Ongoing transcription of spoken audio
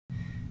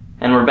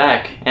And we're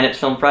back, and it's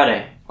Film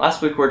Friday.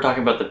 Last week we were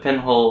talking about the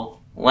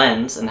pinhole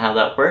lens and how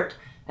that worked,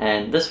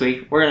 and this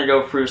week we're going to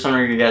go through some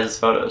of your guys'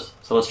 photos.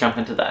 So let's jump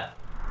into that.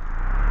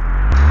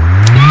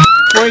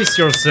 Brace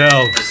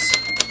yourselves!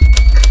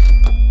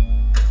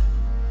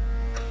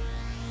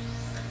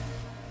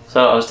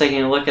 So I was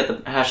taking a look at the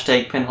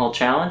hashtag pinhole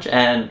challenge,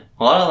 and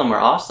a lot of them are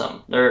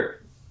awesome.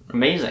 They're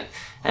amazing.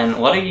 And a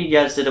lot of you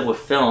guys did it with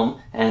film,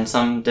 and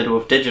some did it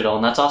with digital,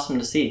 and that's awesome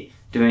to see,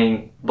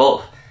 doing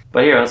both.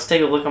 But here, let's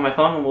take a look on my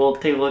phone and we'll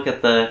take a look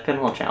at the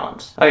pinhole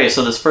challenge. Okay,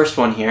 so this first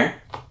one here,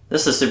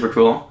 this is super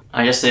cool.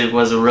 I guess it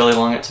was a really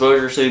long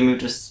exposure, so he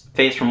moved his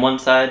face from one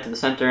side to the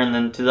center and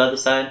then to the other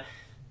side.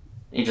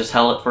 He just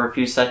held it for a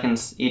few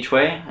seconds each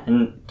way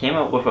and came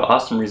up with an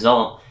awesome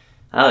result.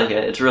 I like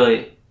it. It's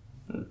really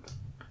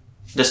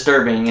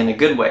disturbing in a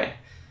good way.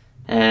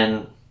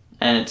 And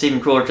it's even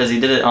cooler because he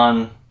did it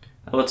on,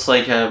 it looks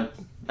like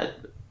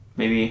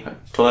maybe a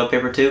toilet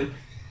paper tube,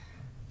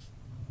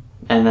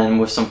 and then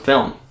with some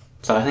film.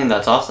 So I think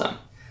that's awesome.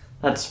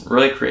 That's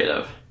really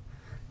creative.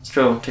 Let's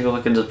go take a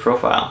look at his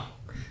profile.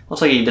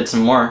 Looks like he did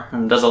some more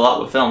and does a lot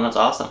with film. That's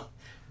awesome. I'm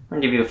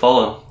gonna give you a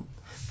follow.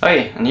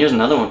 Okay, and here's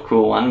another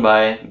cool one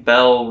by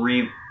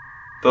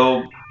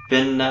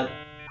Belrebobinetta.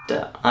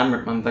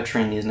 I'm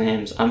butchering these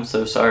names. I'm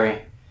so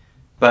sorry.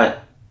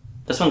 But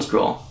this one's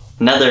cool.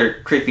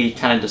 Another creepy,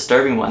 kind of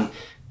disturbing one,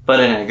 but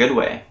in a good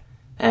way.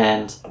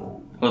 And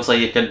looks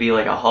like it could be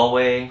like a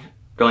hallway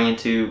going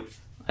into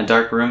a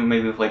dark room,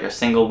 maybe with like a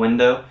single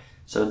window,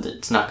 so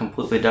it's not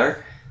completely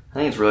dark. I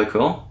think it's really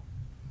cool.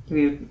 Give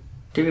you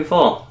a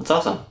follow. It's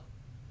awesome.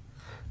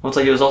 Looks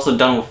like it was also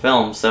done with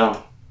film,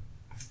 so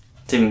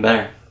it's even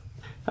better.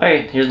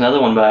 Alright, here's another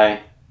one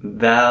by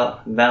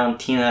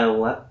Valentina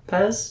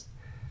Lepez.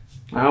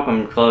 I hope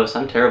I'm close.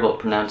 I'm terrible at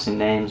pronouncing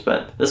names,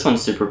 but this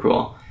one's super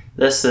cool.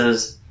 This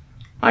is,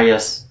 I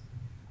guess,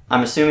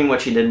 I'm assuming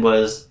what she did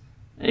was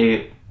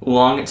a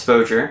long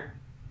exposure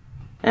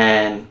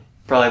and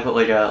probably put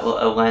like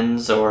a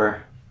lens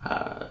or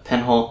a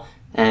pinhole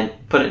and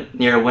put it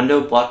near a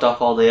window, blocked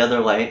off all the other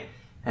light,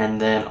 and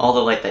then all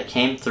the light that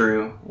came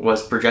through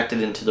was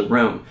projected into the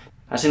room.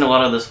 I've seen a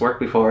lot of this work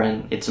before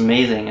and it's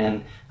amazing,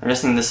 and I'm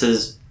guessing this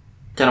is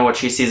kind of what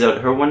she sees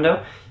out her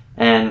window,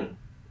 and it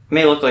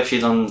may look like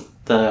she's on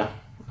the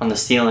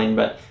ceiling,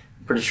 but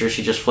I'm pretty sure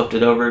she just flipped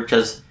it over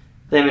because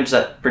the image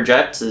that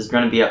projects is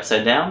going to be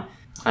upside down.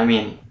 I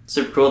mean,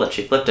 super cool that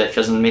she flipped it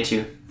because it makes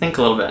you think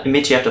a little bit. It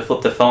makes you have to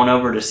flip the phone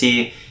over to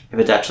see if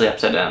it's actually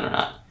upside down or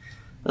not.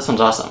 This one's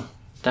awesome.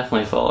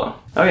 Definitely follow.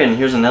 Okay, and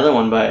here's another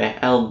one by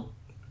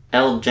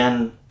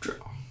Gendro.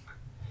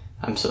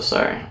 I'm so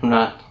sorry. I'm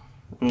not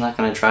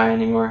gonna try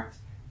anymore.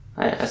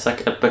 I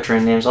suck at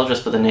butchering names. I'll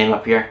just put the name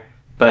up here.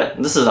 But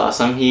this is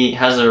awesome. He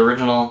has the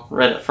original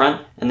right up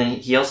front, and then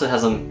he also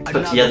has them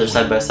put together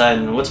side by side,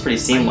 and it looks pretty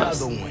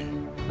seamless.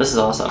 This is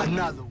awesome.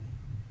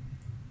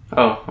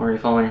 Oh, I'm already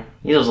following.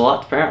 He does a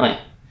lot, apparently.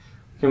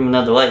 Give him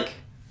another like.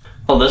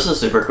 Oh, this is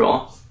super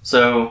cool.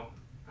 So,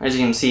 as you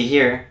can see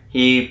here,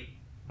 he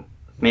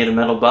made a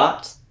metal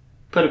box,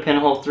 put a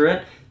pinhole through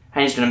it,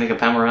 and he's going to make a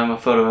panorama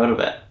photo out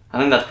of it. I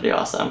think that's pretty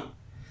awesome.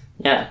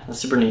 Yeah, that's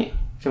super neat.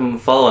 Give him a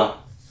follow.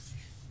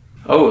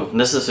 Oh,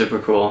 this is super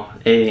cool.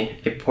 A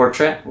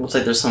portrait. Looks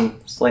like there's some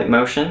slight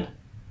motion.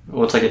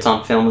 Looks like it's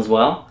on film as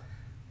well.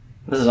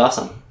 This is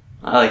awesome.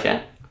 I like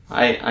it.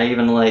 I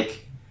even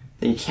like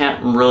that you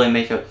can't really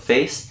make a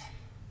face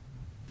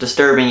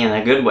disturbing in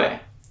a good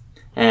way.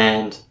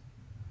 And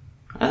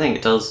I think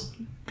it tells a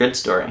good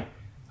story.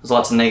 There's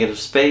lots of negative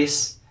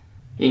space.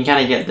 You can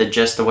kind of get the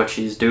gist of what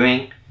she's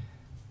doing.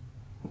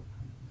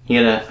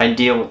 You get an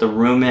idea what the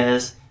room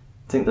is.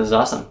 I think this is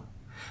awesome.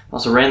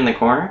 Also, right in the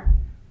corner,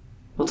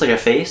 looks like a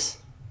face.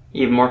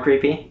 Even more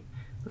creepy.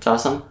 It's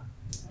awesome.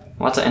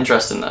 Lots of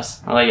interest in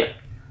this. I like it.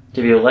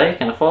 Give you a like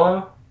and a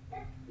follow.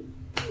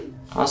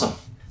 Awesome.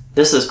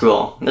 This is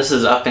cool. This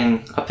is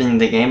upping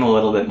the game a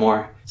little bit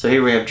more. So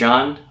here we have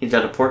John. He's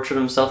got a portrait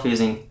of himself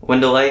using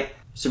window light.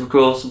 Super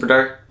cool, super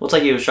dark. Looks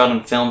like he was shot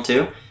on film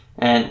too.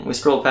 And we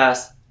scroll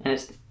past, and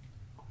it's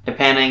a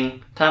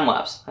panning time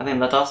lapse. I think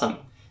that's awesome.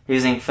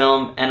 Using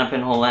film and a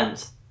pinhole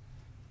lens.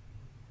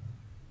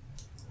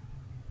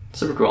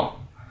 Super cool.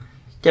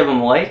 Give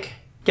him a like.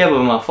 Give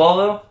him a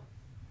follow.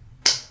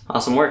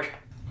 Awesome work.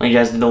 Well, you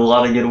guys did a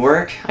lot of good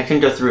work. I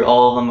couldn't go through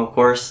all of them, of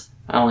course.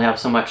 I only have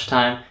so much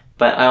time.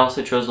 But I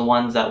also chose the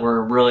ones that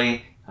were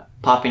really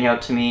popping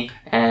out to me,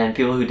 and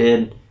people who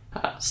did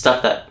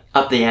stuff that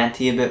upped the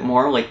ante a bit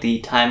more, like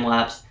the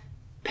time-lapse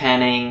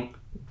panning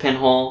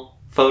pinhole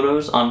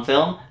photos on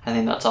film. I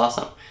think that's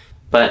awesome.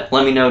 But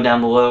let me know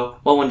down below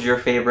what one's your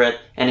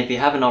favorite, and if you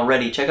haven't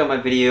already, check out my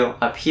video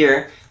up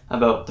here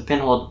about the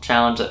pinhole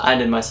challenge that I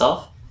did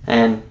myself.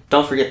 And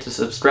don't forget to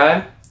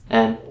subscribe,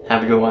 and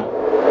have a good one.